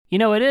You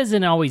know, it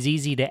isn't always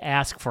easy to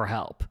ask for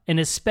help, and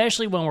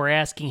especially when we're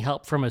asking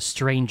help from a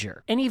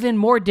stranger, and even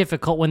more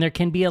difficult when there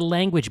can be a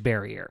language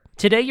barrier.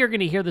 Today, you're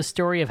going to hear the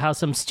story of how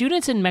some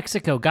students in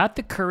Mexico got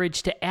the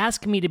courage to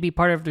ask me to be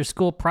part of their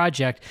school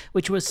project,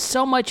 which was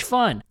so much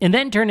fun, and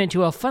then turned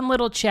into a fun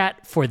little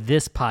chat for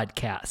this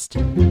podcast.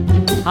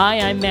 Hi,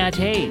 I'm Matt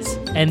Hayes,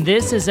 and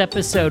this is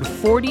episode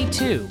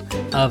 42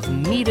 of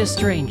Meet a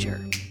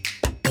Stranger.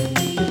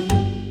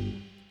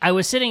 I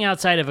was sitting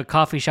outside of a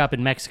coffee shop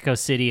in Mexico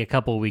City a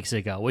couple weeks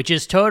ago, which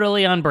is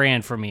totally on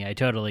brand for me. I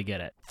totally get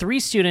it. 3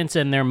 students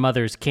and their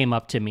mothers came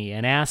up to me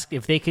and asked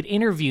if they could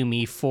interview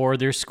me for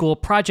their school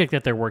project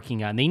that they're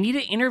working on. They need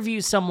to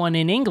interview someone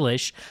in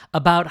English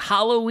about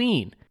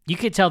Halloween. You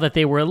could tell that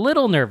they were a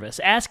little nervous,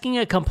 asking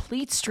a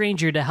complete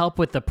stranger to help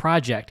with the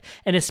project,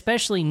 and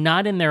especially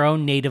not in their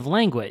own native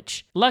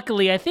language.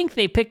 Luckily, I think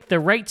they picked the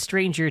right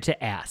stranger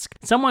to ask,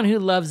 someone who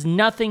loves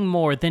nothing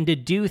more than to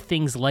do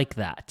things like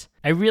that.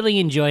 I really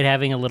enjoyed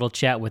having a little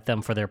chat with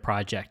them for their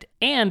project,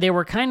 and they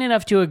were kind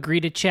enough to agree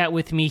to chat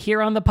with me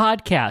here on the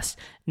podcast,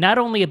 not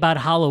only about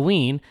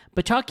Halloween,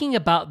 but talking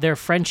about their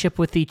friendship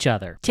with each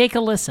other. Take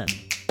a listen.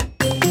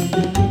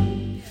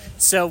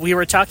 So we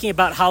were talking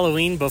about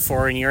Halloween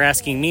before, and you're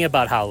asking me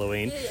about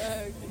Halloween.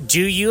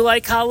 Do you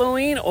like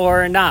Halloween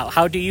or not?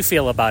 How do you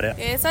feel about it?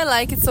 Yes, I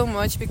like it so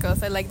much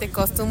because I like the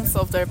costumes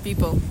of their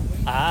people.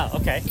 Ah,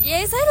 okay.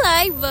 Yes, I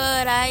like,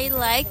 but I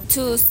like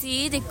to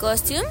see the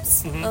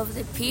costumes of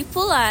the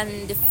people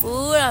and the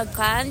food and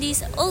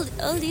candies. All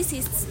this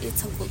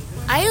it's so cool.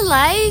 I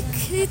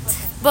like it,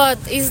 but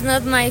it's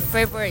not my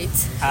favorite.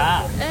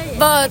 Ah.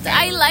 But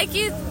I like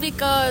it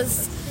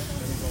because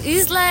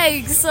it's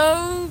like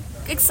so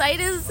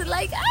excited,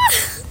 like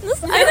I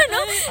don't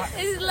know.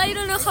 It's like, I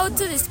don't know how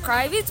to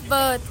describe it,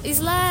 but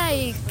it's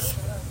like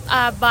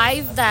a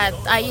vibe that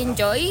I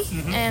enjoy,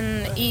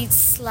 and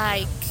it's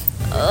like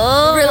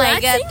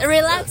relaxing.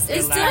 Relaxing.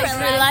 It's like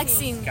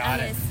relaxing. Got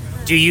it.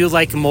 Do you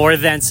like more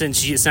than,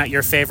 since it's not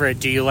your favorite,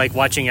 do you like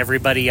watching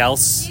everybody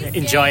else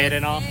enjoy it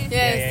and all? Yes,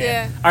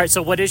 yeah. All right,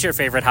 so what is your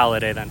favorite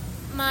holiday then?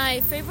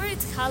 My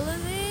favorite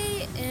holiday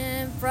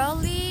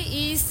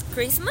probably is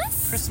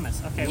Christmas.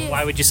 Christmas, okay. Yes.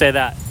 Why would you say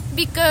that?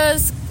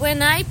 Because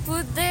when I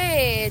put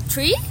the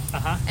tree,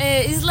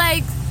 it's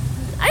like,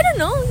 I don't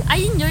know, I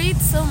enjoy it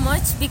so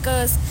much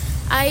because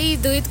I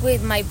do it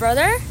with my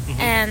brother,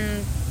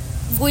 and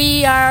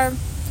we are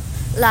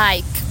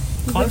like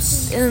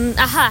close.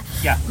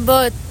 Yeah.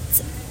 But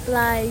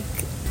like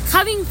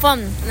having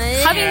fun,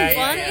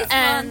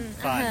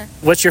 Fun.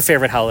 What's your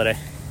favorite holiday?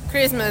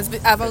 Christmas,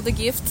 about the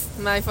gift,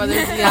 my father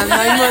and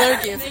my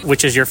mother gift.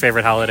 Which is your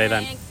favorite holiday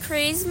then?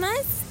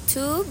 Christmas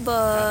too,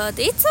 but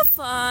it's a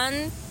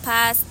fun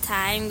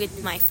pastime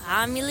with my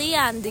family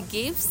and the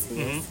gifts.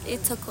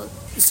 It's so cool.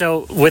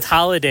 So with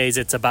holidays,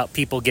 it's about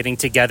people getting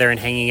together and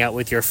hanging out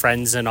with your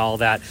friends and all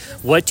that.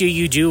 What do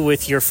you do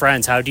with your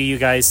friends? How do you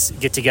guys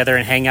get together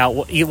and hang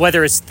out?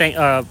 Whether it's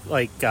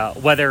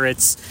whether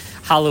it's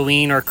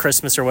Halloween or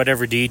Christmas or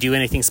whatever, do you do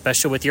anything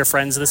special with your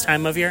friends this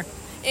time of year?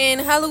 In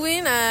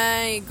Halloween,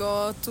 I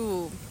go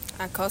to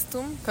a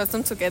costume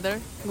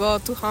together, go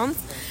to homes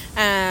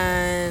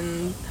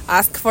and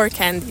ask for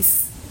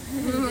candies.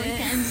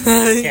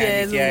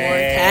 Yes,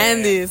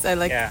 candies. I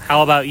like. Yeah.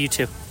 How about you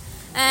two?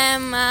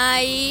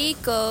 I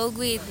go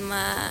with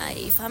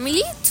my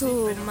family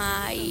to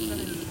my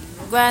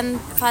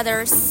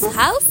grandfather's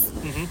house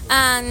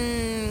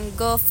and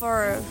go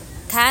for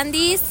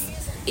candies,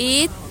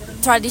 eat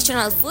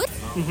traditional food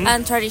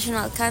and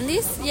traditional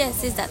candies.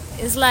 Yes, it's that.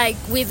 It's like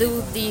we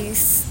do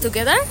this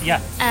together. Yeah.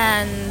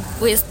 And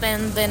we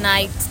spend the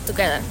night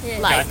together. Yeah.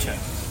 Like, Gotcha.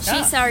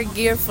 she's our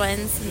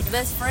girlfriend,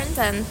 best friend,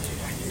 and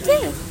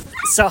yeah.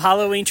 So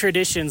Halloween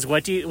traditions,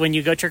 what do you, when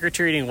you go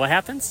trick-or-treating, what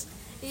happens?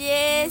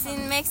 Yes,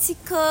 in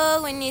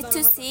Mexico we need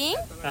to sing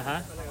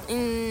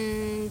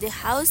in the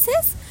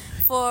houses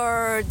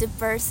for the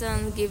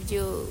person give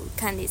you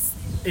candies.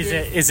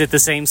 Is it the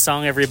same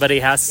song everybody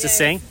has to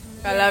sing?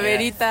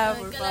 Calaverita,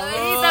 por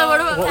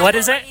favor. What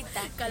is it?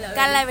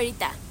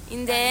 Calaverita.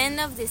 In the end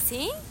of the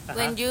sing,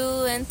 when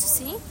you end to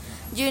sing,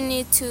 you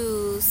need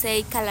to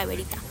say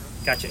calaverita.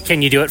 Gotcha.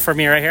 Can you do it for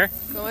me right here?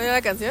 ¿Cómo era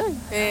la canción?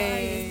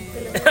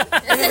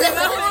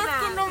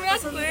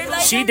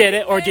 She did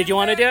it, or did you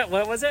want to do it?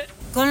 What was it?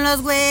 Con los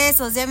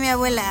huesos de mi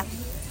abuela.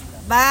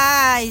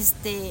 Va,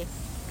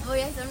 Voy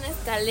a hacer una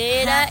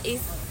escalera y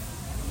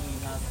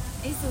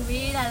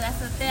subir a la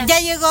azotea. Ya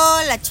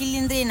llegó la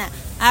chilindrina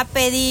a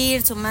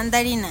pedir su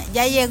mandarina.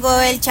 Ya llegó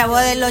el chavo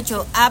del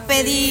 8 a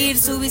pedir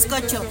su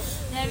bizcocho.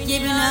 Ya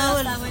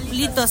vino los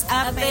abuelitos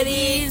a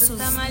pedir sus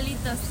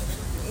tamalitos.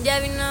 Ya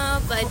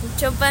vino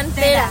Pancho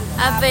Pantera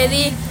a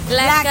pedir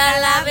la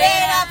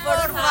calavera,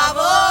 por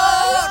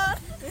favor.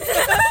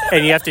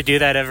 And you have to do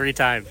that every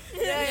time.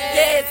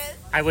 Yes.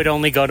 I would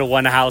only go to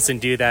one house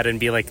and do that and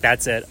be like,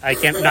 that's it.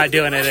 I'm not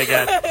doing it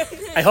again.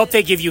 I hope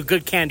they give you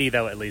good candy,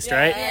 though, at least,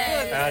 right?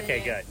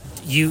 Okay, good.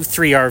 You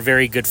 3 are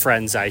very good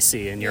friends, I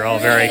see, and you're all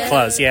very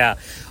close. Yeah.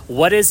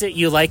 What is it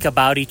you like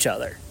about each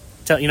other?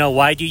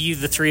 Why do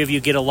the 3 of you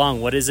get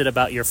along? What is it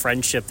about your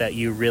friendship that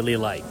you really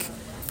like?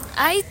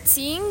 I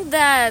think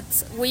that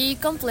we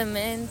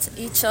complement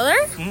each other.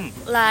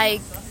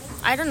 Like,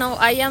 I don't know,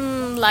 I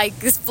am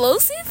like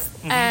explosive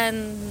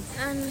and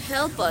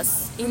help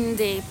us in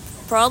the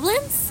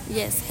problems.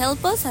 Yes,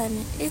 help us,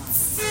 and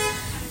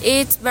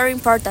it's very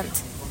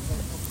important.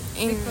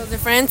 Because the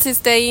friends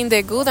stay in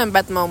the good and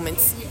bad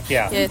moments.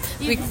 Yeah.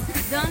 If you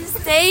don't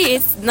stay,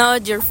 it's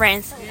not your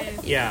friends.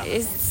 Yeah.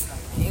 It's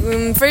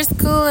In first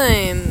school,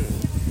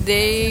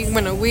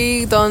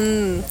 we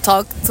don't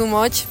talk too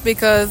much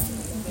because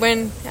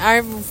when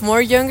are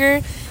more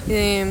younger,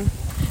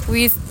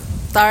 we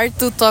start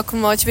to talk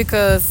much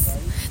because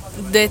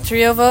the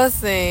three of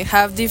us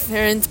have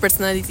different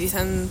personalities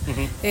and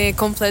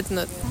complete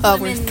not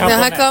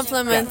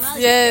complements.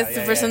 Yes,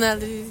 the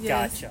personalities.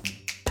 Yes. Gotcha.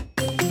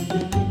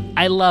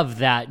 I love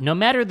that. No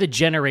matter the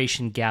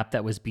generation gap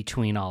that was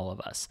between all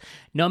of us,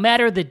 no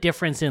matter the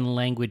difference in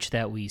language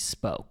that we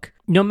spoke,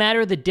 no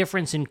matter the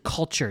difference in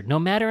culture, no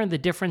matter the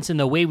difference in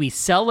the way we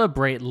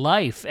celebrate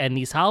life and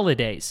these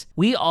holidays,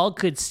 we all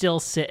could still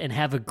sit and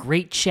have a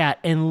great chat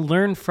and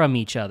learn from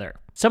each other.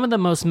 Some of the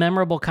most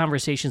memorable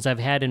conversations I've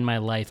had in my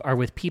life are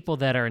with people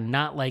that are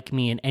not like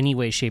me in any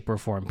way, shape, or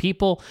form.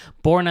 People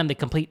born on the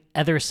complete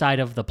other side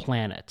of the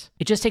planet.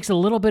 It just takes a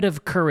little bit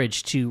of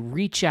courage to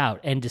reach out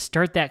and to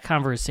start that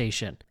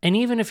conversation. And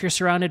even if you're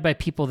surrounded by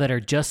people that are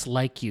just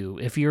like you,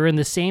 if you're in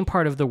the same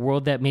part of the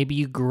world that maybe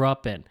you grew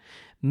up in,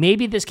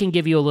 maybe this can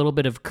give you a little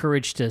bit of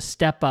courage to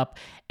step up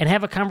and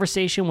have a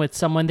conversation with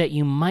someone that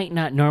you might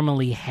not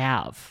normally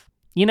have.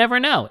 You never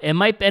know. It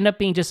might end up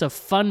being just a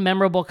fun,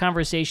 memorable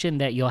conversation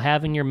that you'll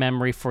have in your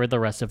memory for the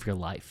rest of your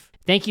life.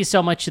 Thank you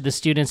so much to the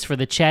students for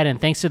the chat,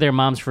 and thanks to their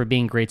moms for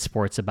being great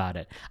sports about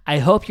it. I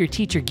hope your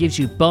teacher gives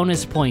you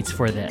bonus points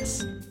for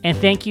this. And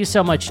thank you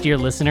so much, dear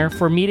listener,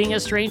 for meeting a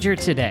stranger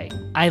today.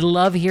 I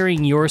love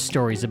hearing your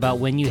stories about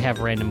when you have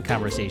random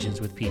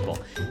conversations with people.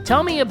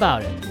 Tell me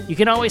about it. You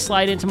can always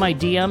slide into my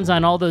DMs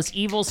on all those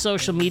evil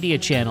social media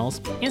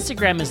channels.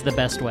 Instagram is the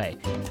best way,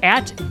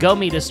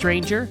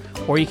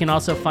 @GoMeetAStranger, or you can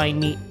also find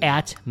me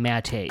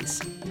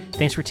 @MattHayes.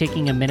 Thanks for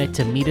taking a minute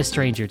to meet a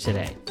stranger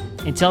today.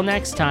 Until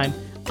next time,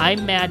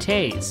 I'm Matt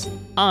Hayes.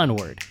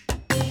 Onward.